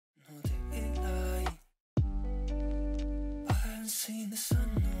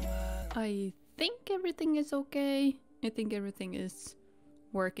I think everything is okay. I think everything is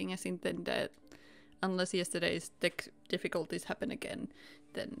working as intended. Unless yesterday's tech difficulties happen again,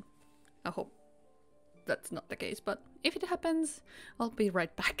 then I hope that's not the case. But if it happens, I'll be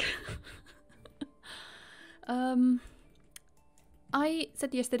right back. I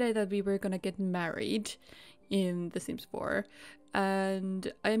said yesterday that we were gonna get married in The Sims 4,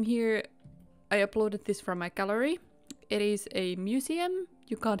 and I am here. I uploaded this from my gallery. It is a museum.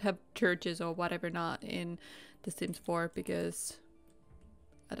 You can't have churches or whatever not in The Sims 4 because,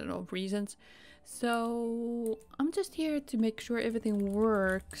 I don't know, reasons. So I'm just here to make sure everything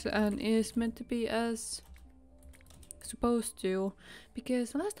works and is meant to be as supposed to,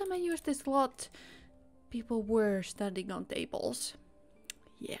 because last time I used this lot, people were standing on tables.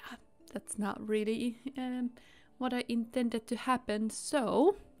 Yeah, that's not really what I intended to happen.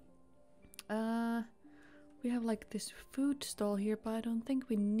 So we have like this food stall here, but I don't think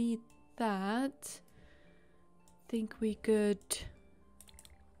we need that. Think we could...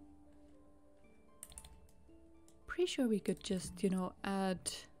 Pretty sure we could just, you know, add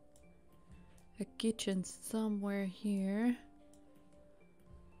a kitchen somewhere here.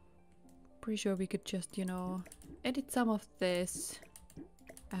 Pretty sure we could just, you know, edit some of this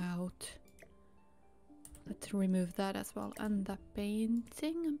out. Let's remove that as well. And the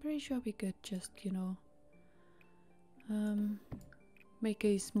painting, I'm pretty sure we could just, you know, make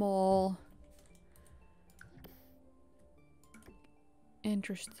a small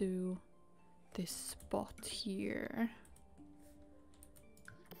entrance to this spot here.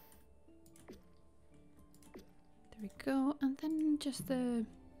 There we go. And then just a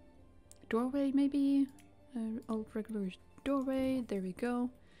doorway, maybe old regular doorway. There we go.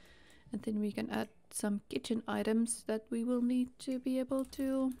 And then we can add some kitchen items that we will need to be able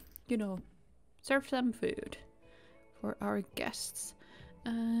to, you know, serve some food for our guests.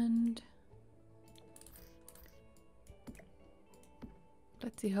 And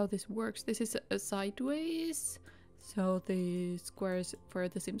let's see how this works. This is a sideways, so the squares for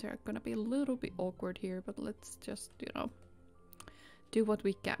the Sims are gonna be a little bit awkward here, but let's just, you know, do what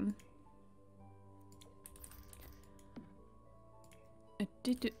we can. I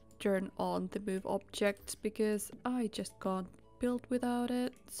did turn on the move objects because I just can't build without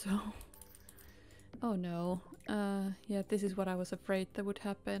it, so... Oh no. Yeah, this is what I was afraid that would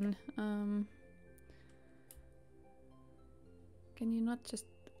happen. Can you not just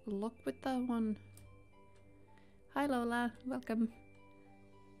lock with that one? Hi Lola, welcome.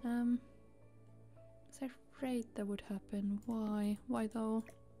 I was afraid that would happen. Why? Why though?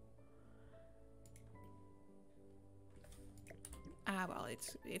 Ah, well,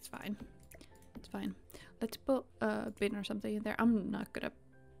 it's fine. It's fine. Let's put a bin or something in there. I'm not gonna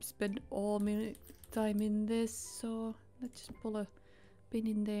spend all my time in this, so let's just pull a bin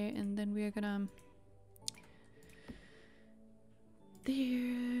in there, and then we're gonna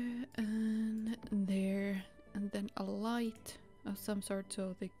there, and then a light of some sort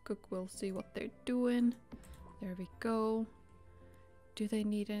so the cook will see what they're doing. There we go. Do they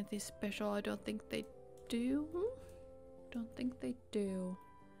need anything special? I don't think they do. Don't think they do.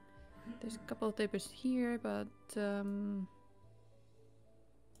 There's a couple of tables here, but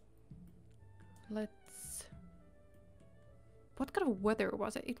let's... What kind of weather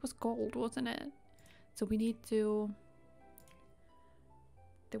was it? It was cold, wasn't it? So we need to...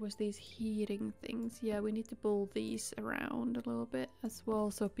 There was these heating things. Yeah, we need to pull these around a little bit as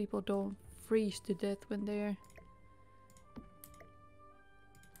well so people don't freeze to death when they're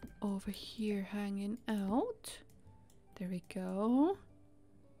over here hanging out. There we go.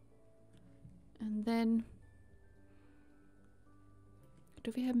 And then...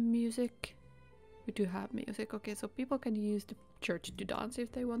 Do we have music? We do have music. Okay, so people can use the church to dance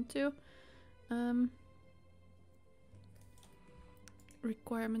if they want to.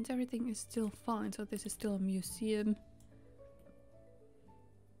 Requirements, everything is still fine, so this is still a museum.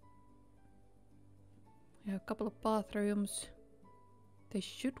 We have a couple of bathrooms. They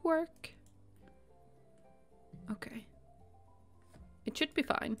should work. Okay. It should be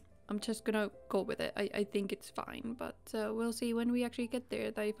fine. I'm just gonna go with it. I think it's fine, but we'll see when we actually get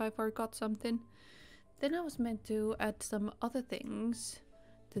there. That if I forgot something. Then I was meant to add some other things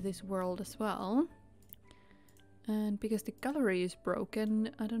to this world as well. And because the gallery is broken,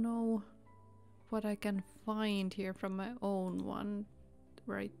 I don't know what I can find here from my own one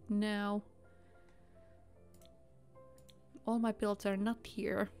right now. All my builds are not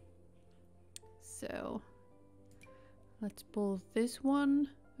here. So let's pull this one.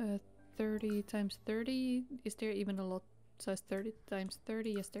 30 times 30. Is there even a lot size 30 times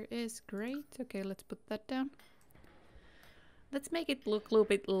 30? Yes, there is. Great. Okay, let's put that down. Let's make it look a little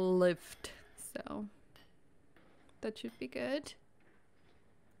bit lived. So that should be good.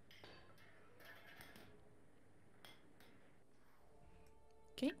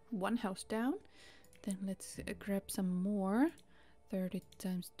 Okay, one house down. Then let's grab some more. 30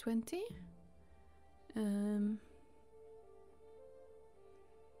 times 20.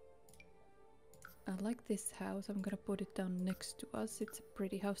 I like this house. I'm gonna put it down next to us. It's a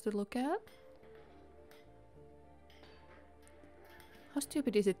pretty house to look at. How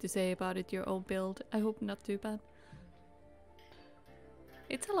stupid is it to say about it your own build? I hope not too bad.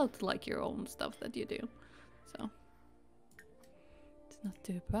 It's allowed to like your own stuff that you do. So it's not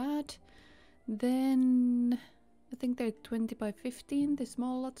too bad. Then I think they're 20 by 15, the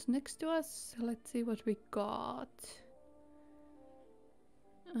small lots next to us. Let's see what we got.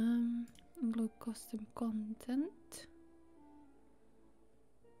 Include custom content.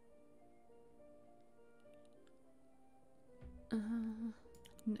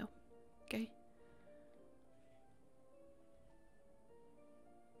 No. Okay.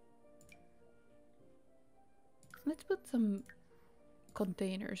 Let's put some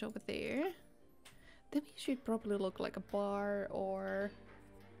containers over there. Then we should probably look like a bar or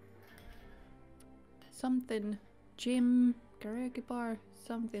something. Gym, karaoke bar,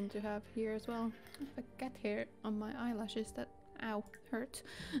 something to have here as well. I have a cat hair on my eyelashes that, ow, hurt.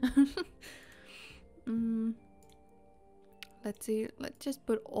 Let's see, let's just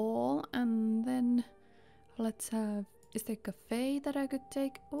put all, and then let's have, is there a cafe that I could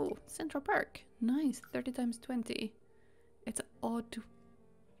take? Oh, Central Park, nice, 30 times 20. It's an odd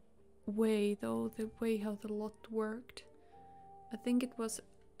way though, the way how the lot worked. I think it was,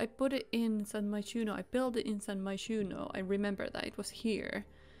 I put it in San Myshuno, I built it in San Myshuno, I remember that it was here.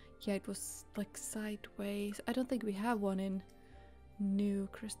 Yeah, it was like sideways. I don't think we have one in New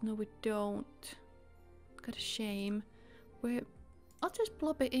Crest, no we don't. Got a shame. Where, I'll just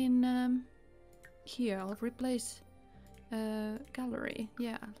plop it in here, I'll replace gallery.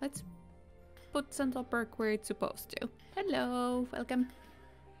 Yeah, let's put Central Park where it's supposed to. Hello, welcome.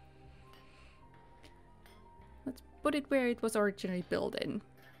 Let's put it where it was originally built in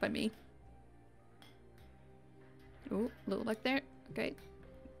by me. Oh, look like there. Okay,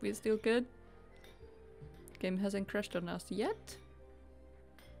 we're still good. Game hasn't crashed on us yet.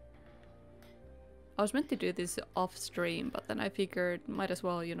 I was meant to do this off stream, but then I figured might as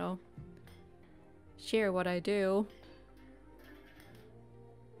well, you know, share what I do.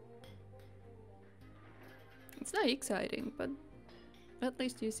 It's not exciting, but at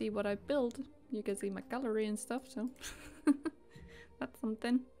least you see what I built. You can see my gallery and stuff, so that's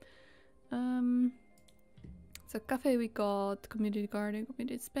something. So cafe we got, community garden,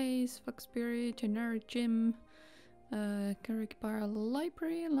 community space, Foxberry, generic gym, karaoke bar,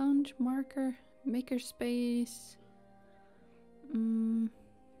 library, lounge, marker, maker space,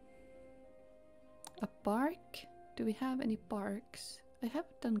 a park. Do we have any parks? I have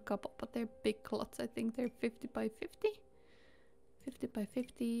done a couple, but they're big lots. I think they're 50 by 50. 50 by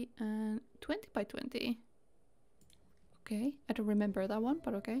 50 and 20 by 20. Okay, I don't remember that one,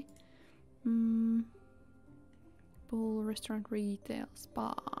 but okay. Pool, restaurant, retail,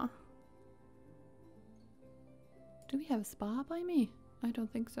 spa. Do we have a spa by me? I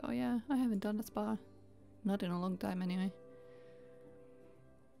don't think so, yeah. I haven't done a spa. Not in a long time anyway.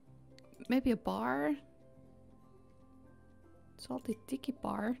 Maybe a bar? Salty tiki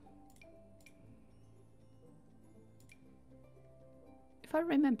bar. If I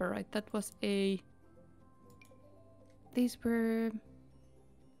remember right, that was a... These were...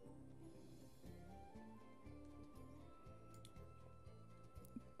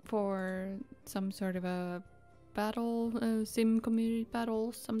 for some sort of a battle, sim community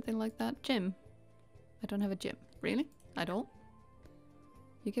battle, something like that. Gym. I don't have a gym. Really? I don't?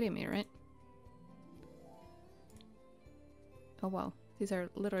 You're kidding me, right? Oh wow. These are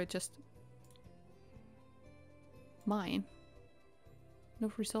literally just mine.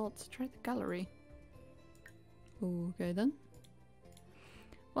 No results. Try the gallery. Okay then.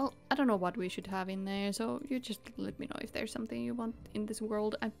 Well, I don't know what we should have in there, so you just let me know if there's something you want in this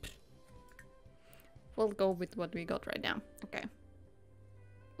world. We'll go with what we got right now. Okay.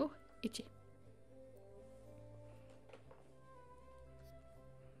 Oh, itchy.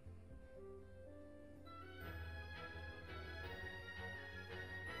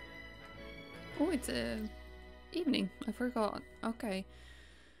 Oh, it's evening. I forgot. Okay.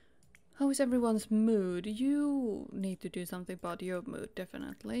 How is everyone's mood? You need to do something about your mood,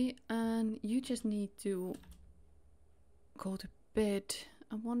 definitely. And you just need to go to bed.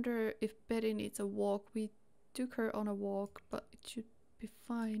 I wonder if Betty needs a walk. We took her on a walk, but it should be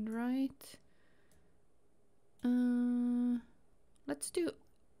fine, right? Let's do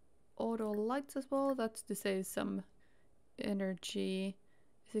auto lights as well. That's to save some energy.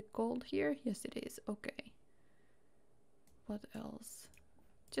 Is it cold here? Yes, it is. Okay. What else?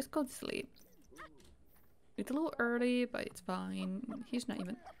 Just go to sleep. It's a little early, but it's fine. He's not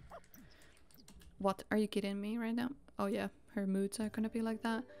even... What? Are you kidding me right now? Oh yeah, her moods are gonna be like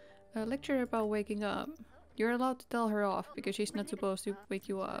that. Lecture her about waking up. You're allowed to tell her off because she's not supposed to wake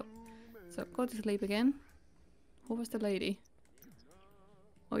you up. So go to sleep again. Who was the lady?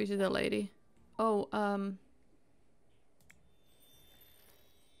 Oh, is it a lady? Oh,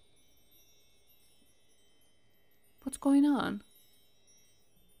 what's going on?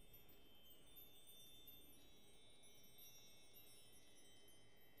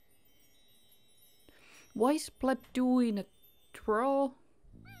 Why is Pleb doing a throw?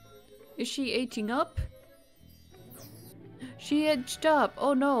 Is she aging up? She aged up.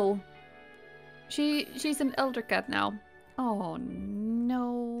 Oh no. She's an elder cat now. Oh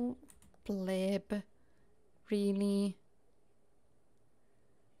no. Pleb. Really?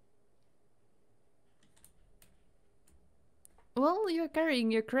 Well, you're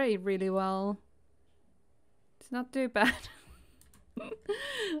carrying your crate really well. It's not too bad.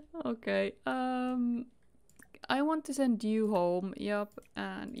 Okay. I want to send you home. Yup.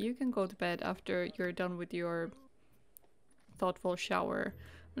 And you can go to bed after you're done with your thoughtful shower.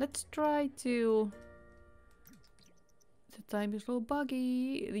 Let's try to... The time is a little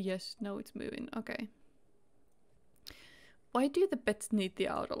buggy. Yes, no, it's moving. Okay. Why do the pets need the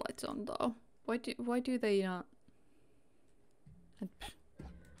outer lights on though? Why do they not?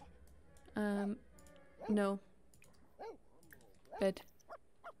 No. Bed.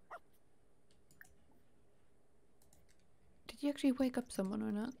 Did you actually wake up someone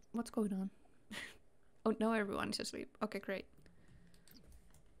or not? What's going on? Oh, no, everyone is asleep. Okay, great.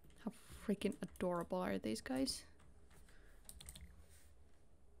 How freaking adorable are these guys?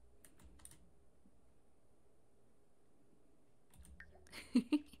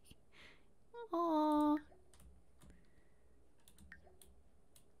 Aww.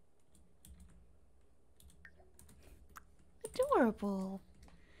 Adorable.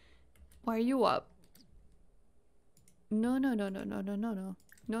 Why are you up? No, no, no, no, no, no, no, no.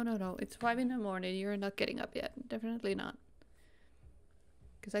 No, no, no. It's 5 in the morning. You're not getting up yet. Definitely not.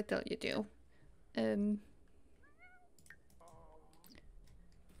 Because I tell you to.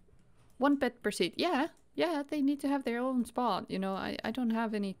 One pet per seat. Yeah. Yeah, they need to have their own spot. You know, I don't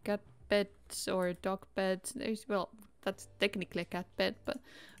have any cat beds or dog beds. There's, well, that's technically a cat bed, but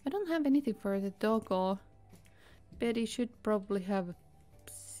I don't have anything for the dog or Betty should probably have a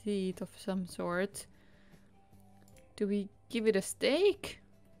seat of some sort. Do we give it a steak?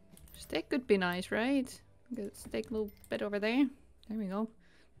 Steak could be nice, right? Get a steak little bit over there. There we go.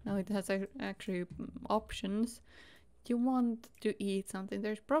 Now it has actually options. You want to eat something.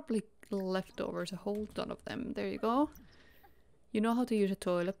 There's probably leftovers, a whole ton of them. There you go. You know how to use a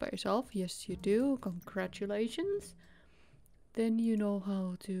toilet by yourself? Yes, you do. Congratulations. Then you know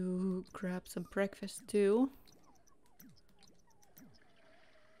how to grab some breakfast too.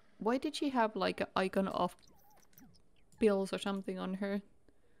 Why did she have like an icon of pills or something on her?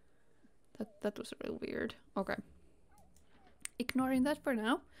 That was real weird. Okay. Ignoring that for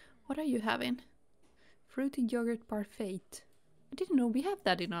now. What are you having? Fruit and yogurt parfait. I didn't know we have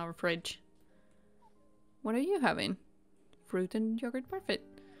that in our fridge. What are you having? Fruit and yogurt parfait.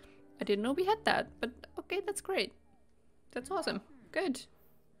 I didn't know we had that, but okay, that's great. That's awesome. Good.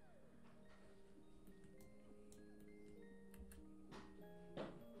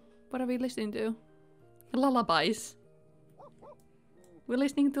 What are we listening to? Lullabies. We're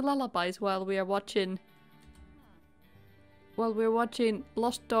listening to lullabies while we are watching... While we're watching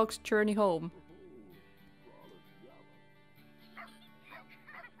Lost Dog's Journey Home.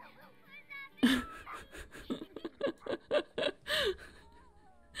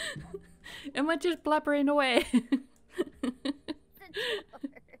 Am I just blabbering away?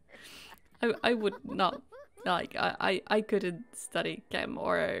 I would not, like, I couldn't study chem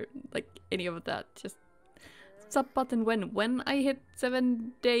or like any of that. Just sub button when I hit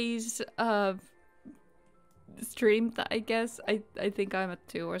 7 days of stream, I guess. I think I'm at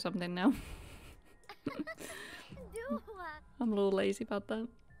 2 or something now. I'm a little lazy about that.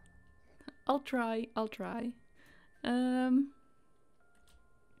 I'll try.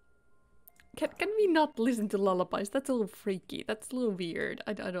 Can we not listen to lullabies? That's a little freaky. That's a little weird.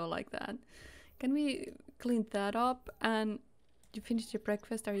 I don't like that. Can we clean that up? And you finished your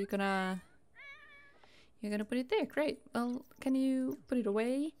breakfast. Are you gonna... You're gonna put it there. Great. Well, can you put it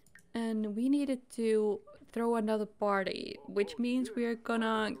away? And we needed to throw another party, which means we're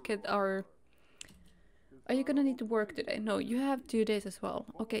gonna get our Are you gonna need to work today? No, you have 2 days as well.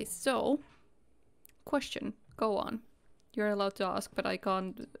 Okay, so question. Go on. You're allowed to ask, but I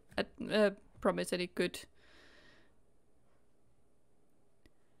can't promise any good.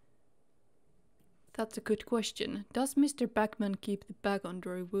 That's a good question. Does Mr. Backman keep the bag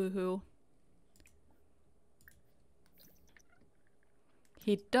under a woohoo?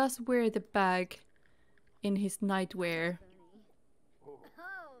 He does wear the bag in his nightwear.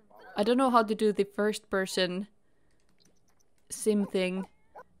 I don't know how to do the first person sim thing.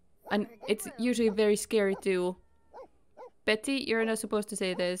 And it's usually very scary too. Betty, you're not supposed to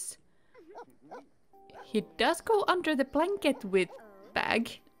say this. He does go under the blanket with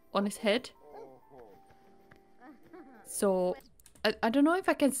bag on his head. So, I don't know if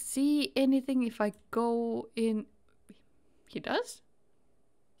I can see anything if I go in... He does?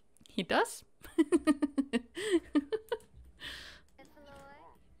 He does?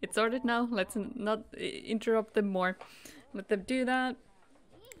 It's sorted now. Let's not interrupt them more. Let them do that.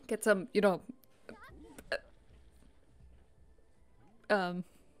 Get some, you know... I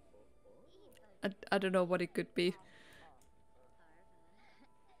don't know what it could be.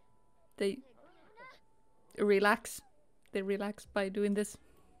 They relax. They relax by doing this.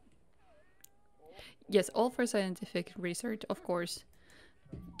 Yes, all for scientific research, of course.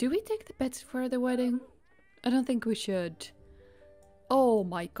 Do we take the pets for the wedding? I don't think we should. Oh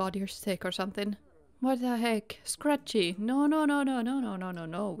my god, you're sick or something. What the heck? Scratchy. No, no, no, no, no, no, no, no,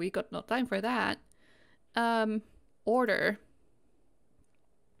 no. We got no time for that. Order.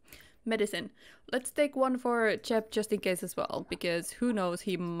 Medicine. Let's take one for Chep just in case as well, because who knows,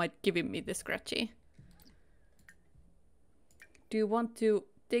 he might give me the scratchy. Do you want to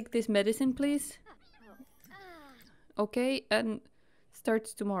take this medicine, please? Okay, and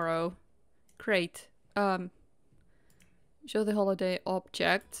starts tomorrow. Great. Show the holiday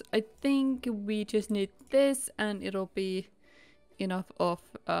object. I think we just need this and it'll be enough of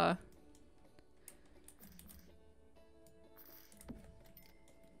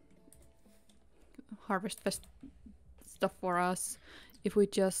Harvest Fest stuff for us if we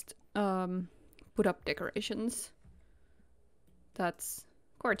just put up decorations. That's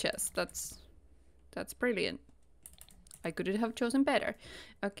gorgeous. That's brilliant. I couldn't have chosen better.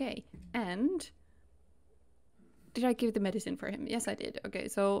 Okay, and did I give the medicine for him? Yes, I did. Okay,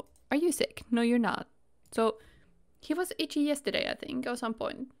 so are you sick? No, you're not. So he was itchy yesterday, I think, at some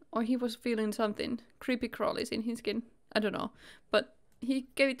point. Or he was feeling something. Creepy crawlies in his skin. I don't know. But he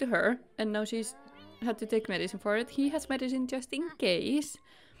gave it to her, and now she's had to take medicine for it. He has medicine just in case.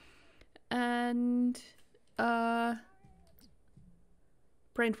 And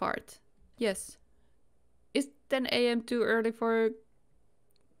brain fart. Yes. Is 10 AM too early for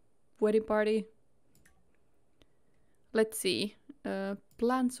wedding party? Let's see.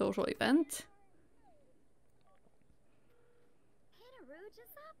 Planned social event.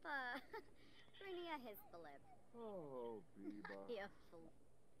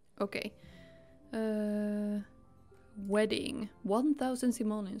 Okay. Wedding. 1,000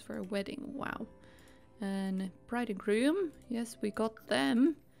 simoleons for a wedding. Wow. And bride and groom. Yes, we got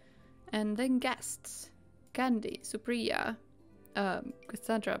them. And then guests. Candy, Supriya,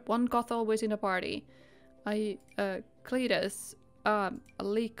 Cassandra. One goth always in a party. Cletus,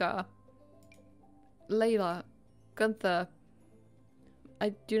 Alika, Layla, Gunther.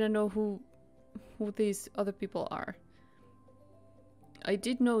 I do not know who these other people are. I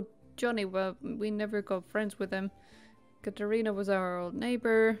did know Johnny, but we never got friends with him. Katarina was our old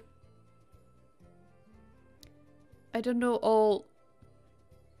neighbor. I don't know all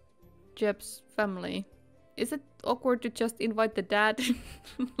Jeb's family. Is it awkward to just invite the dad?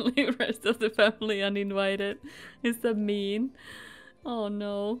 Leave the rest of the family uninvited. Is that mean? Oh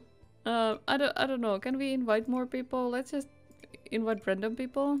no. I don't know. Can we invite more people? Let's just invite random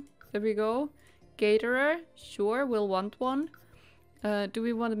people. There we go. Caterer, sure, we'll want one. Do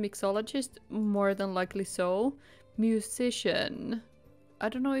we want a mixologist? More than likely so. Musician. I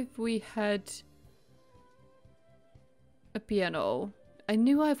don't know if we had a piano. I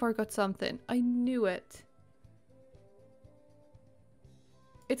knew I forgot something. I knew it.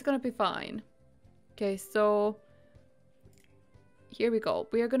 It's gonna be fine. Okay, so here we go.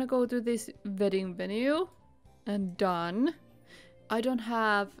 We are gonna go to this wedding venue and done. I don't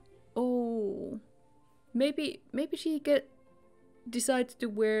have... Oh, maybe she decides to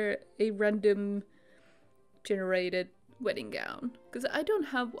wear a random generated wedding gown, because I don't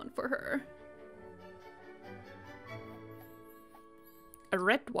have one for her. A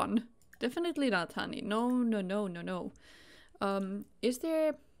red one? Definitely not, honey. No, no, no, no, no. Is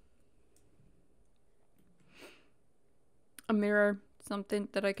there a mirror something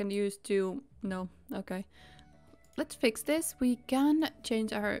that I can use to... No, okay. Let's fix this. We can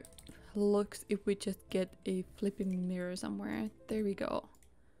change our looks if we just get a flipping mirror somewhere. There we go.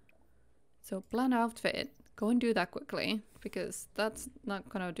 So plan outfit. Go and do that quickly, because that's not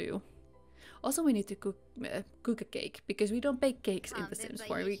gonna do. Also, we need to cook a cake, because we don't bake cakes in The Sims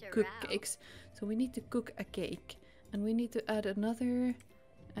 4, we cook cakes. So we need to cook a cake. And we need to add another...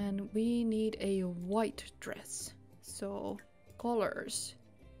 And we need a white dress. So, colors.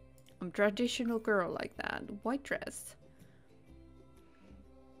 I'm a traditional girl like that. White dress.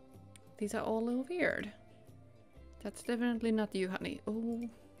 These are all a little weird. That's definitely not you, honey. Oh,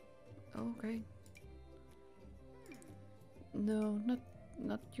 okay. No,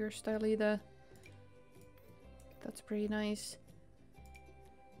 not your style either. That's pretty nice.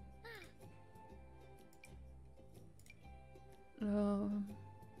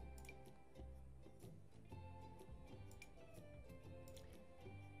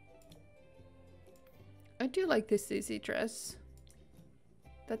 I do like this CC dress.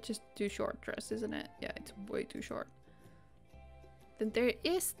 That's just too short dress, isn't it? Yeah, it's way too short. Then there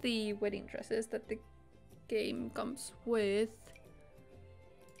is the wedding dresses that the game comes with.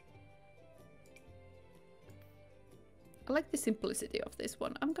 I like the simplicity of this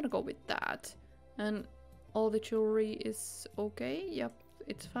one. I'm gonna go with that. And all the jewelry is okay. Yep,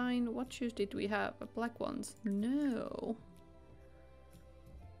 it's fine. What shoes did we have? Black ones? No.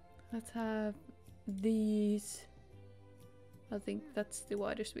 Let's have these. I think that's the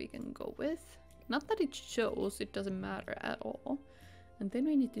widest we can go with. Not that it shows, it doesn't matter at all. And then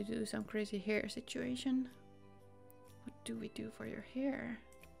we need to do some crazy hair situation. What do we do for your hair?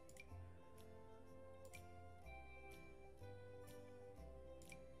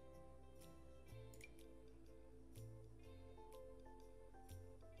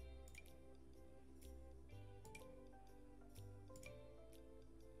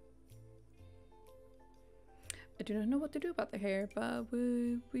 I do not know what to do about the hair, but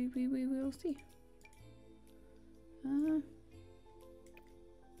we will see.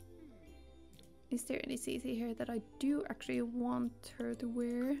 Is there any CC hair that I do actually want her to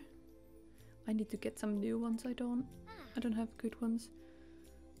wear? I need to get some new ones. I don't have good ones.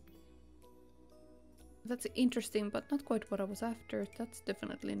 That's interesting, but not quite what I was after. That's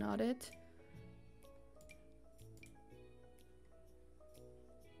definitely not it.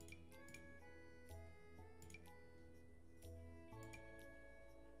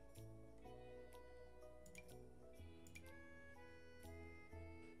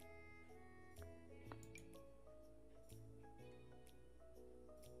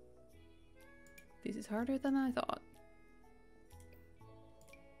 This is harder than I thought.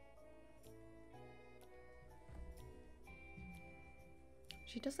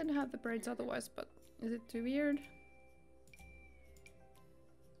 She doesn't have the braids otherwise, but is it too weird?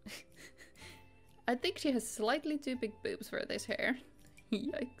 I think she has slightly too big boobs for this hair.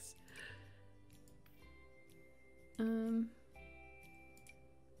 Yikes.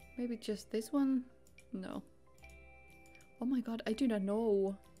 Maybe just this one? No. Oh my god, I do not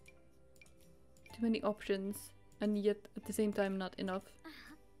know. Too many options, and yet at the same time not enough.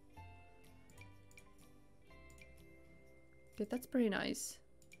 Okay, that's pretty nice.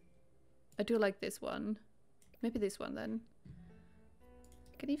 I do like this one. Maybe this one then.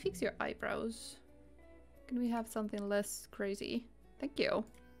 Can you fix your eyebrows? Can we have something less crazy? Thank you.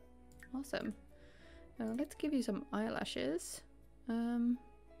 Awesome. Let's give you some eyelashes.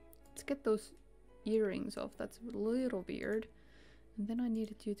 Let's get those earrings off. That's a little weird. And then I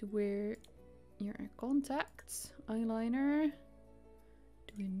needed you to wear your contacts, eyeliner.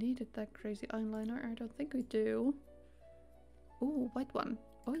 Do we need that crazy eyeliner? I don't think we do. Oh, white one.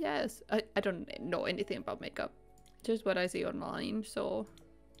 Oh yes. I don't know anything about makeup. Just what I see online, so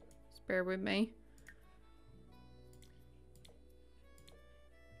just bear with me.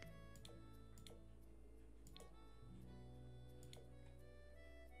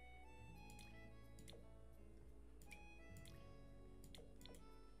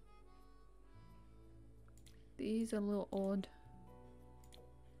 These are a little odd.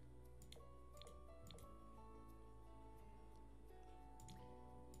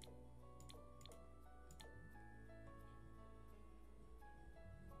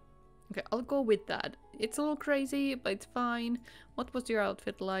 Okay, I'll go with that. It's a little crazy, but it's fine. What was your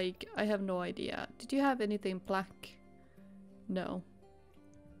outfit like? I have no idea. Did you have anything black? No.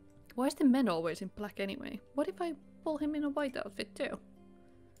 Why is the men always in black anyway? What if I pull him in a white outfit too?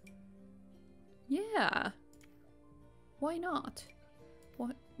 Yeah. Why not?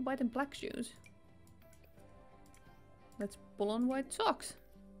 White and black shoes. Let's pull on white socks.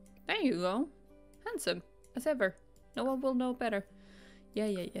 There you go. Handsome, as ever. No one will know better.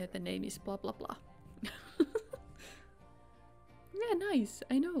 Yeah, the name is blah blah blah. Yeah, nice,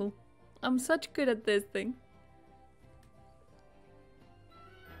 I know. I'm such good at this thing.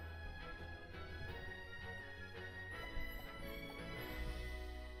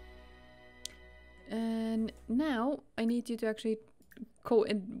 And now I need you to actually go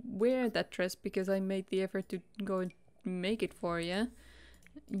and wear that dress because I made the effort to go and make it for you.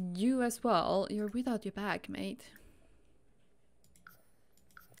 You as well. You're without your bag, mate.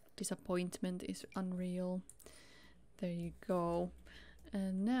 Disappointment is unreal. There you go.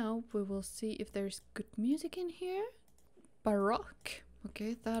 And now we will see if there's good music in here. Baroque.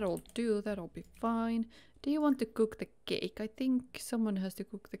 Okay, that'll do. That'll be fine. Do you want to cook the cake? I think someone has to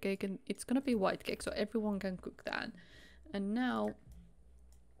cook the cake and it's gonna be white cake, so everyone can cook that. And now,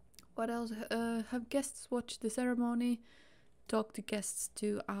 what else? Have guests watch the ceremony? Talk to guests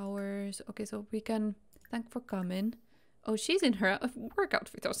 2 hours. Okay, so we can thank for coming. Oh, she's in her work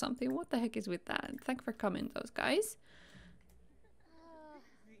outfit or something. What the heck is with that? Thank for coming, those guys.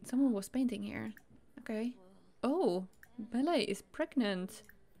 Someone was painting here. Okay. Oh, Melee is pregnant.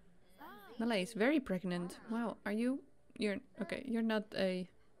 Melee is very pregnant. Wow, are you? You're okay. You're not a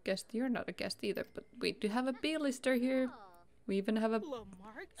guest. You're not a guest either. But we do have a B-lister here. We even have a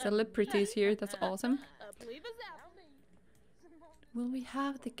celebrities here. That's awesome. Will we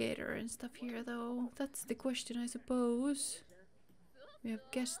have the caterer and stuff here though? That's the question, I suppose. We have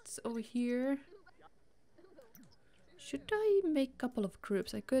guests over here. Should I make a couple of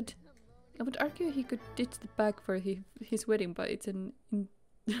groups? I would argue he could ditch the bag for his wedding, but it's an...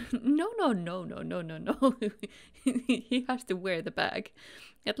 No. He has to wear the bag.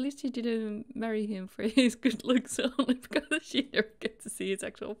 At least she didn't marry him for his good looks only because she never gets to see his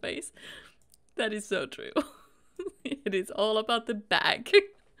actual face. That is so true. It is all about the bag.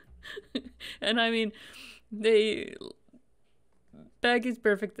 And I mean, the bag is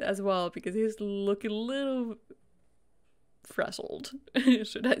perfect as well because he's looking a little frazzled,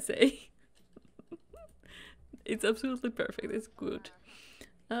 should I say. It's absolutely perfect. It's good.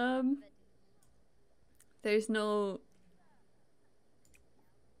 There's no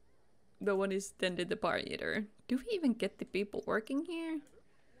one is tended the bar either. Do we even get the people working here?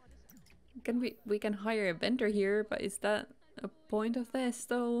 Can we can hire a vendor here, but is that a point of this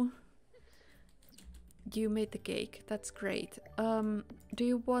though? You made the cake. That's great. Do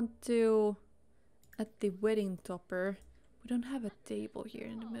you want to at the wedding topper? We don't have a table here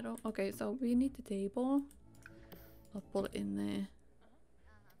in the middle. Okay, so we need the table. I'll pull it in there.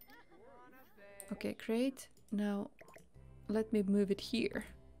 Okay, great. Now let me move it here.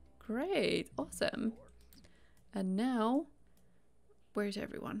 Great, awesome. And now, where's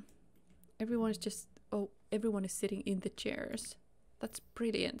everyone? Everyone is just, oh, everyone is sitting in the chairs. That's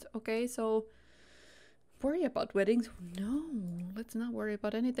brilliant. Okay, so worry about weddings? No, let's not worry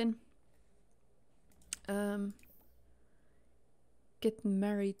about anything. Get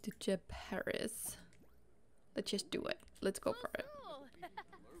married to Jeb Harris. Let's just do it. Let's go for it.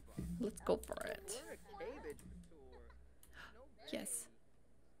 Let's go for it. Yes.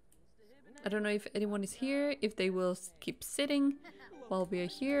 I don't know if anyone is here, if they will keep sitting while we are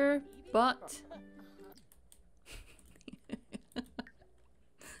here, but...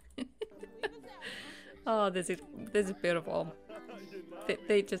 Oh, this is beautiful.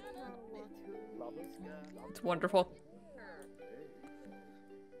 They just... It's wonderful.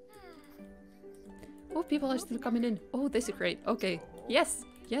 Oh, people are still coming in. Oh, this is great. Okay. Yes.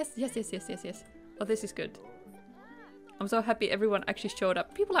 Yes. Oh, this is good. I'm so happy everyone actually showed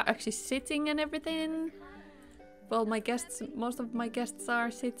up. People are actually sitting and everything. Well, my guests, most of my guests are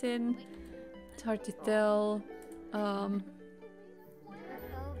sitting. It's hard to tell.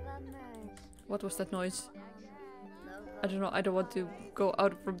 What was that noise? I don't know. I don't want to go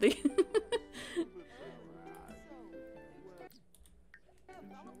out from the...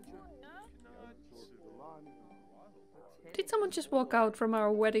 Did someone just walk out from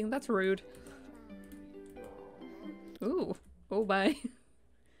our wedding? That's rude. Ooh. Oh, bye.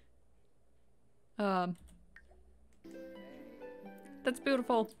 That's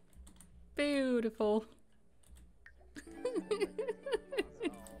beautiful. Beautiful.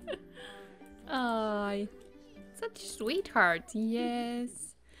 Aye. Such a sweetheart.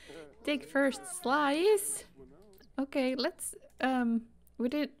 Yes. Take first slice. Okay, let's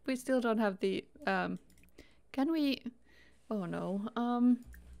we still don't have the can we oh no.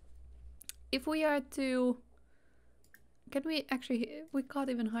 If we are to can we actually we can't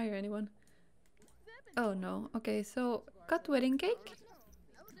even hire anyone. Oh no. Okay, so cut wedding cake.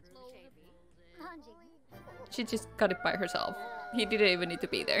 She just cut it by herself. He didn't even need to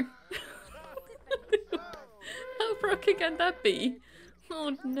be there. How broken can that be?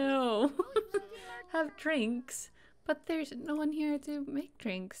 Oh no. Have drinks. But there's no one here to make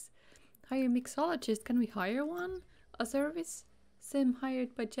drinks. Hire a mixologist. Can we hire one? A service sim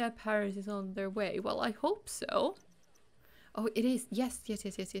hired by Jeb Harris is on their way. Well, I hope so. Oh, it is. Yes.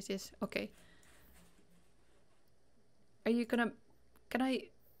 Okay. Are you gonna... Can I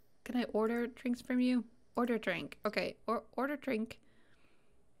order drinks from you? Order drink. Okay. Order drink.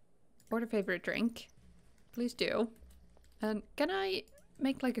 Order favorite drink. Please do. And can I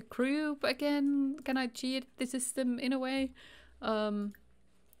make like a group again? Can I cheat the system in a way?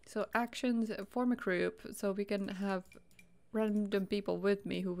 So actions, form a group so we can have random people with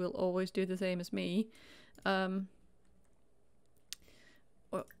me who will always do the same as me.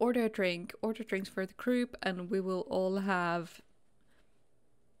 Order a drink, order drinks for the group, and we will all have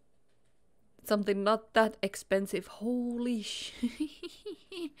something not that expensive. Holy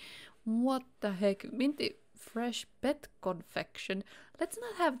shit. What the heck? Minty fresh pet confection. Let's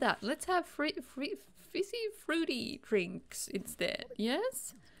not have that. Let's have fizzy fruity drinks instead.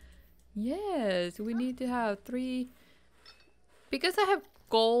 Yes? Yes, we need to have 3. Because I have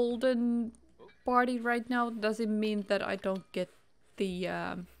golden party right now, doesn't mean that I don't get the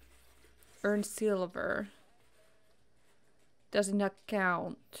earn silver. Does it not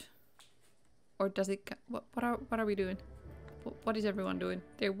count? Or does it what are we doing? What is everyone doing?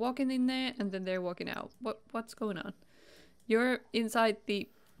 They're walking in there and then they're walking out. What's going on? You're inside the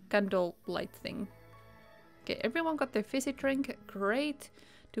candle light thing. Okay, everyone got their fizzy drink. Great.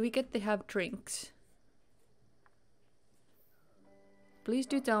 Do we get to have drinks? Please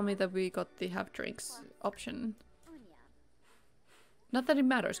do tell me that we got the have drinks option. Not that it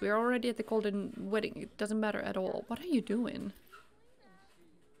matters. We're already at the golden wedding. It doesn't matter at all. What are you doing?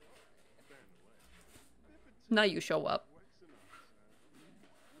 Now you show up.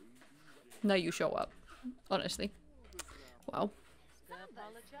 Now you show up. Honestly. Wow.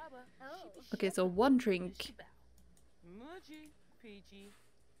 Okay, so 1 drink.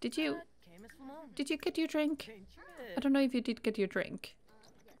 Did you get your drink? I don't know if you did get your drink.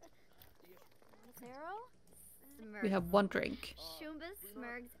 We have 1 drink.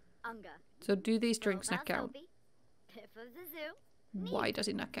 So do these drinks not count? Why does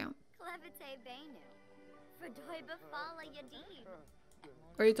it not count?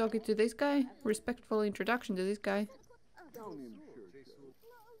 Are you talking to this guy? Respectful introduction to this guy.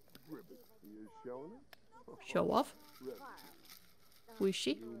 Show off? Who is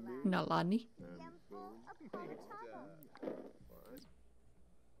she? Nalani.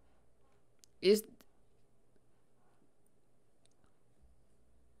 Is...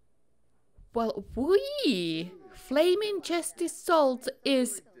 Well, wee! Flaming Justice Salt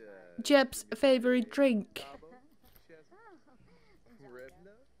is Jeb's favorite drink.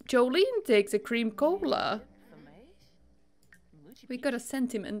 Jolene takes a cream cola. We got a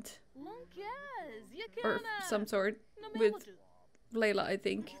sentiment. Or some sort. With Layla, I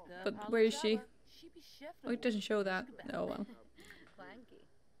think. But where is she? Oh, it doesn't show that. Oh, well.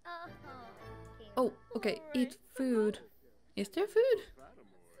 Oh, okay. Eat food. Is there food?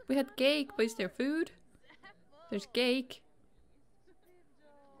 We had cake, but is there food? There's cake.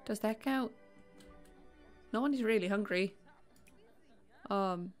 Does that count? No one is really hungry.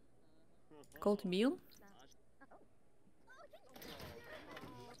 Cold meal?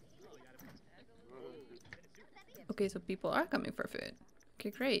 Okay, so people are coming for food.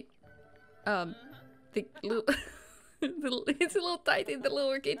 Okay, great. The little it's a little tight in the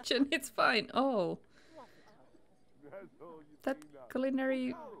lower kitchen. It's fine. Oh. That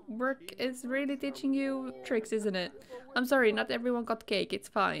culinary work is really teaching you tricks, isn't it? I'm sorry, not everyone got cake. It's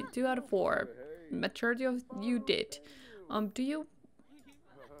fine. 2 out of 4. Majority of you did. Do you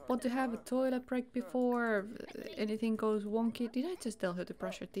want to have a toilet break before anything goes wonky? Did I just tell her to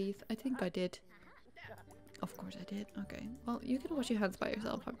brush her teeth? I think I did. Of course I did. Okay. Well, you can wash your hands by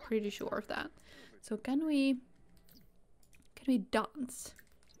yourself. I'm pretty sure of that. So can we dance?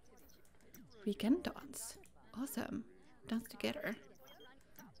 We can dance. Awesome. Dance together.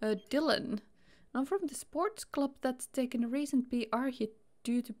 Dylan. I'm from the sports club that's taken a recent PR hit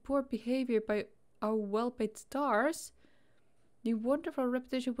due to poor behavior by our well-paid stars. The wonderful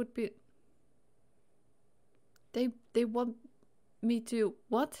reputation would be... They want me to...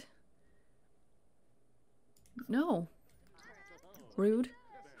 What? No. Rude.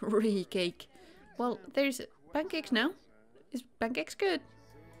 Cake. Well, there's pancakes now. Is pancakes good?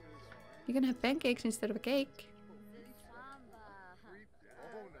 You can have pancakes instead of a cake.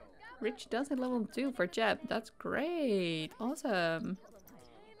 Rich does it level 2 for Jeb. That's great. Awesome.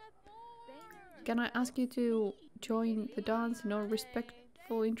 Can I ask you to join the dance? No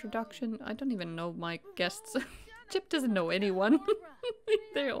respectful introduction. I don't even know my guests. Chip doesn't know anyone.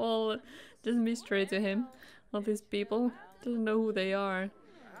 They're all just mystery to him. All these people doesn't know who they are.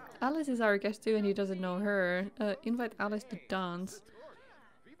 Alice is our guest too, and he doesn't know her. Invite Alice to dance.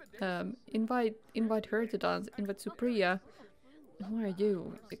 Invite her to dance. Invite Supriya. Who are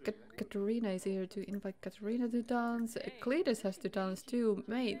you? Katerina is here to invite Katerina to dance. Cletus has to dance too.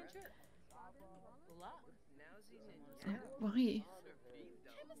 Mate. Why?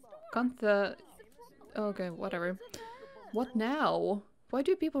 Can't the... Okay, whatever. What now? Why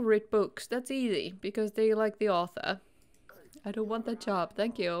do people read books? That's easy. Because they like the author. I don't want that job.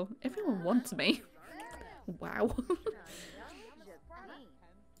 Thank you. Everyone wants me. Wow.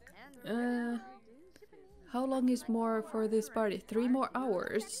 How long is more for this party? 3 more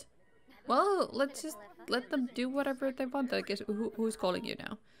hours. Well, let's just let them do whatever they want. I guess who's calling you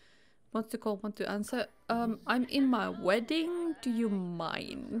now? Wants to call, want to answer. I'm in my wedding. Do you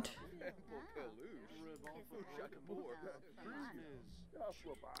mind?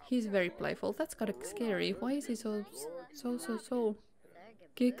 He's very playful. That's kind of scary. Why is he so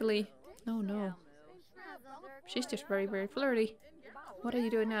giggly? Oh no. She's just very flirty. What are you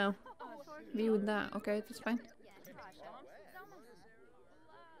doing now? Viewing that. Okay, that's fine.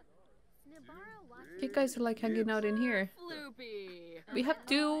 You guys are like hanging out in here. We have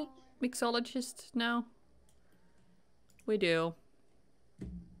 2 mixologists now. We do.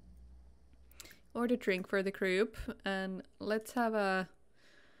 Order drink for the group, and let's go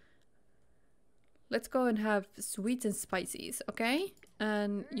and have sweets and spices, okay?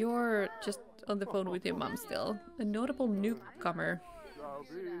 And you're just on the phone with your mom still. A notable newcomer.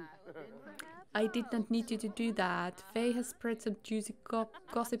 I did not need you to do that. Faye has spread some juicy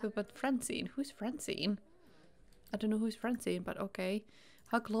gossip about Francine. Who's Francine? I don't know who's Francine, but okay.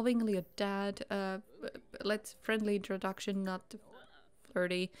 Hug lovingly your dad. Let's friendly introduction, not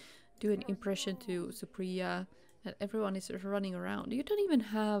flirty. Do an impression to Supriya. And everyone is running around. You don't even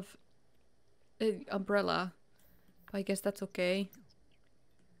have an umbrella. I guess that's okay.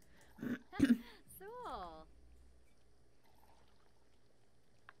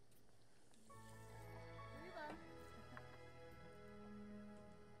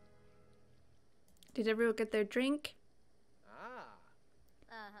 Did everyone get their drink?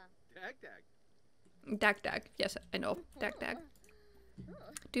 Dag. Yes, I know. Dag.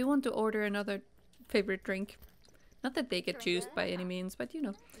 Do you want to order another favorite drink? Not that they get juiced by any means, but you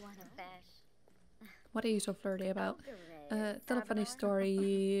know. What are you so flirty about? Tell a funny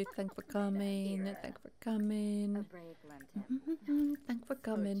story. Thank for coming. Thank for coming. Thank for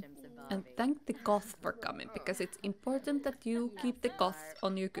coming. And thank the goth for coming, because it's important that you keep the goth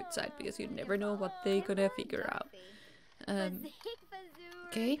on your good side, because you never know what they're gonna figure out.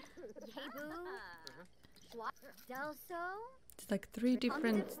 Okay. It's like 3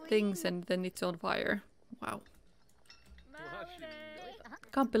 different things and then it's on fire. Wow.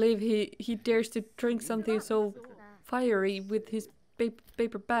 Can't believe he dares to drink something so fiery with his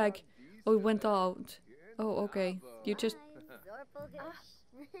paper bag. Oh, it went out. Oh, okay. You just...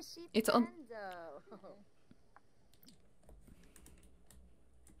 It's on...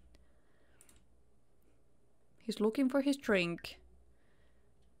 He's looking for his drink.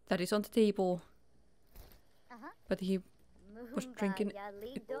 That is on the table. But he was drinking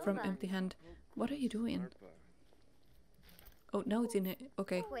it from empty hand. What are you doing? Oh, now it's in it.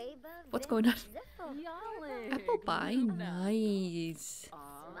 Okay. What's going on? Apple pie? Nice.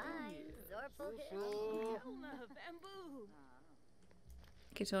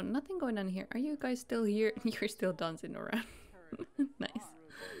 Okay, so nothing going on here. Are you guys still here? You're still dancing around. Nice.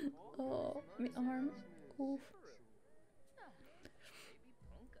 Oh, my arm. Oof.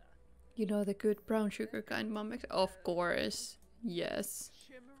 You know the good brown sugar kind mom makes? Of course. Yes.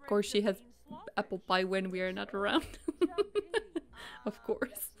 Of course she has apple pie when we are not around. Of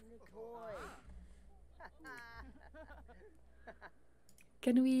course.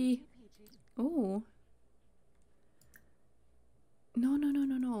 Can we... Oh.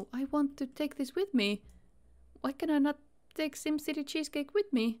 No. I want to take this with me. Why can I not take SimCity cheesecake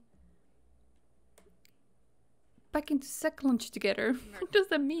with me? Back into sack lunch together. What does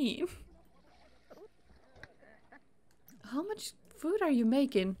that mean? How much food are you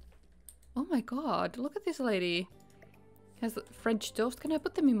making? Oh my god, look at this lady. Has French toast. Can I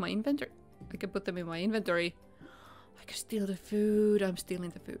put them in my inventory? I can put them in my inventory. I can steal the food. I'm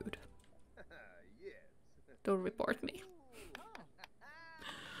stealing the food. Don't report me.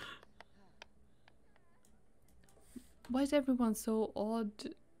 Why is everyone so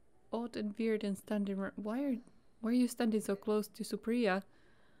odd and weird and standing around? Why are you standing so close to Supriya?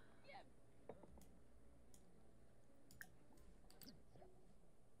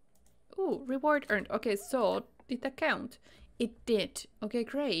 Ooh, reward earned. Okay, so Did that count? It did. Okay,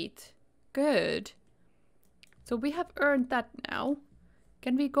 great. Good. So we have earned that now.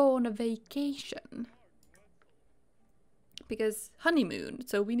 Can we go on a vacation? Because honeymoon,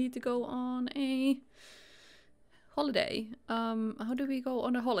 so we need to go on a holiday. How do we go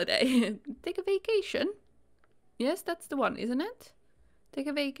on a holiday? Take a vacation? Yes, that's the one, isn't it? Take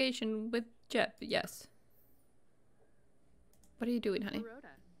a vacation with Jeb, yes. What are you doing, honey?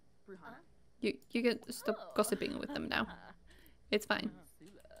 You can stop gossiping with them now. It's fine.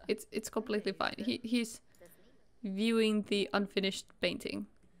 It's completely fine. He's viewing the unfinished painting.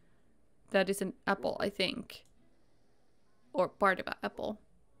 That is an apple, I think. Or part of an apple.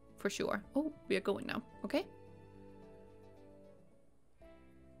 For sure. Oh, we are going now. Okay.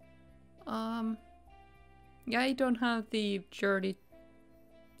 Yeah, I don't have the journey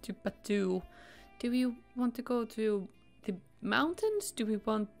to Batu. Do we want to go to the mountains? Do we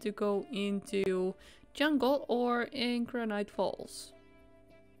want to go into jungle or in Granite Falls?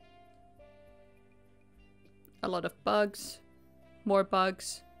 A lot of bugs. More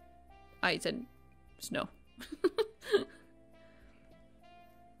bugs. Ice and snow.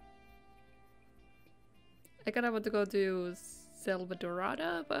 I kinda want to go to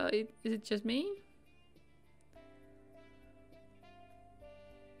Salvadorada, but is it just me?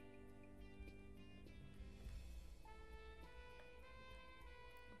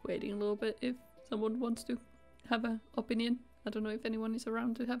 Waiting a little bit if someone wants to have an opinion. I don't know if anyone is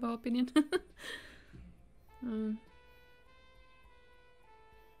around to have an opinion.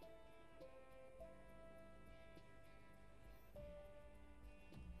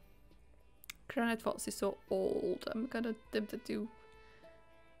 Granite Falls is so old. I'm kind of tempted to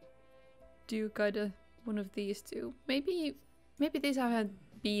do kind of one of these two. Maybe these haven't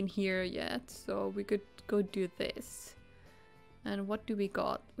been here yet, so we could go do this. And what do we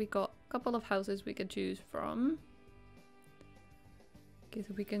got? We got a couple of houses we can choose from. Okay,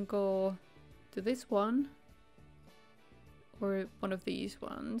 so we can go to this one or one of these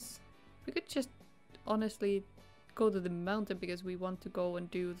ones. We could just honestly go to the mountain because we want to go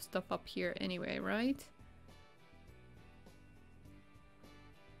and do the stuff up here anyway, right?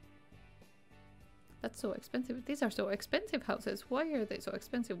 That's so expensive. These are so expensive houses. Why are they so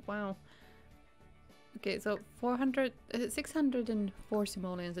expensive? Wow. Okay, so 604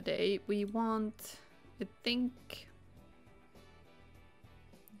 simoleons a day. We want, I think,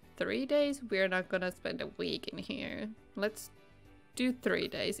 3 days. We're not gonna spend a week in here. Let's do 3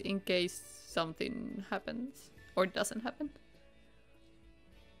 days in case something happens or doesn't happen.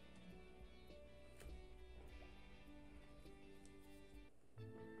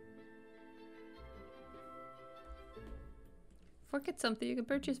 Forget something. You can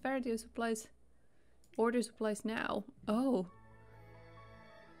purchase variety of supplies. Order supplies now. Oh.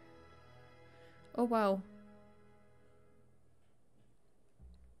 Oh, wow.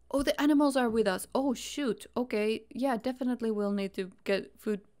 Oh, the animals are with us. Oh, shoot. Okay. Yeah, definitely we'll need to get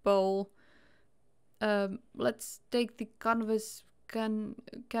food bowl. Let's take the canvas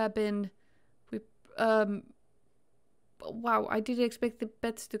cabin. We, wow, I didn't expect the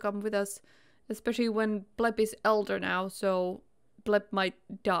pets to come with us. Especially when Pleb is elder now, so Pleb might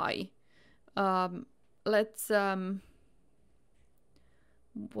die. Let's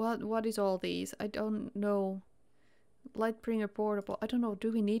what is all these? I don't know. Lightbringer portable. I don't know.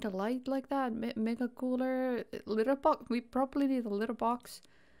 Do we need a light like that? Mega cooler, litter box. We probably need a litter box.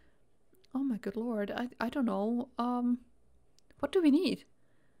 Oh my good lord. I don't know. What do we need?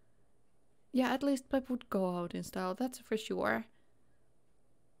 Yeah, at least Pleb would go out in style. That's for sure.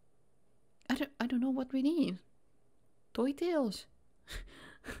 I don't know what we need. Toy tails.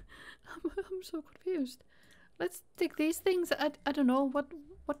 I'm so confused. Let's take these things. I don't know what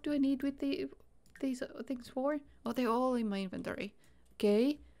do I need with these things for? Oh, they're all in my inventory.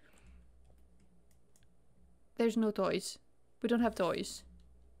 Okay. There's no toys. We don't have toys.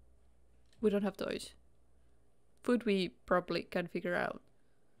 We don't have toys. Food we probably can figure out.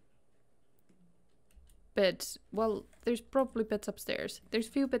 Beds. Well, there's probably beds upstairs. There's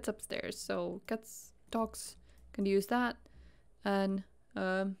few beds upstairs, so cats, dogs can use that. And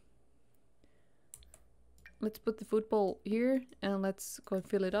let's put the food bowl here and let's go and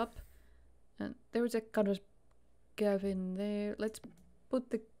fill it up. And there was a kind of cabin there. Let's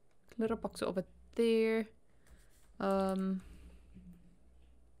put the litter box over there. I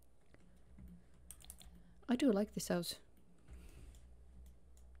do like this house.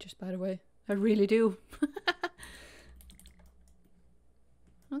 Just by the way, I really do.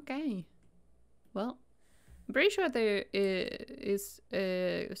 Okay. Well, I'm pretty sure there is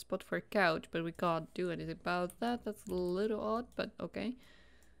a spot for a couch, but we can't do anything about that. That's a little odd, but okay.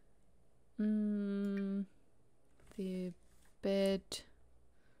 the bed.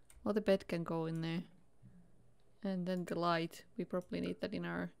 Well, the bed can go in there. And then the light. We probably need that in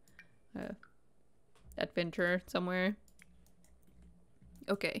our adventure somewhere.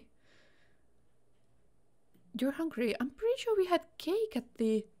 Okay. You're hungry. I'm pretty sure we had cake at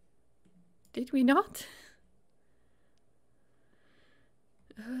the... Did we not?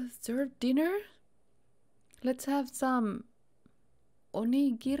 Serve dinner? Let's have some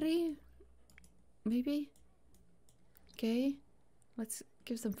onigiri? Maybe? Okay. Let's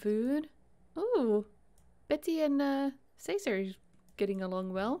give some food. Ooh. Betty and Caesar getting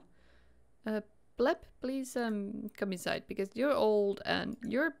along well. Bleb, please come inside because you're old and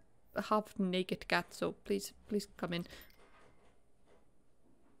you're a half naked cat, so please come in.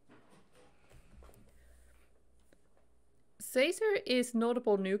 Caesar is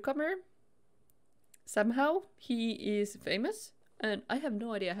notable newcomer. Somehow he is famous and I have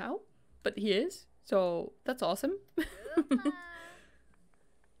no idea how, but he is, so that's awesome.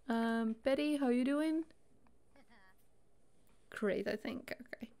 Betty, how you doing? Great, I think.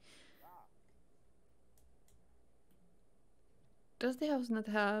 Okay. Does the house not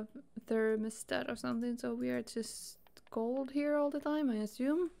have thermostat or something so we are just cold here all the time, I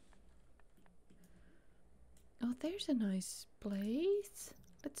assume? Oh, there's a nice place.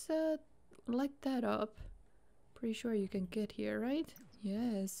 Let's light that up. Pretty sure you can get here, right?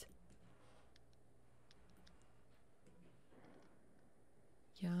 Yes.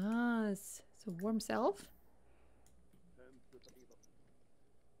 Yes. So warm self.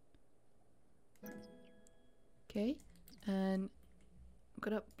 Okay. And I'm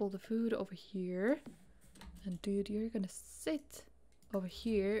gonna pull the food over here. And dude, you're gonna sit over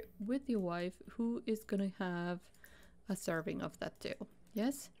here with your wife, who is gonna have a serving of that too.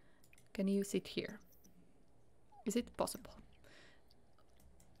 Yes? Can you sit here? Is it possible?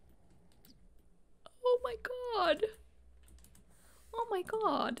 Oh my god! Oh my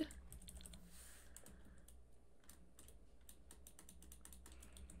god!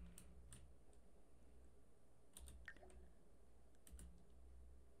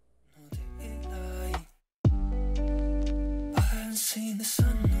 Seen the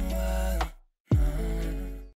sun.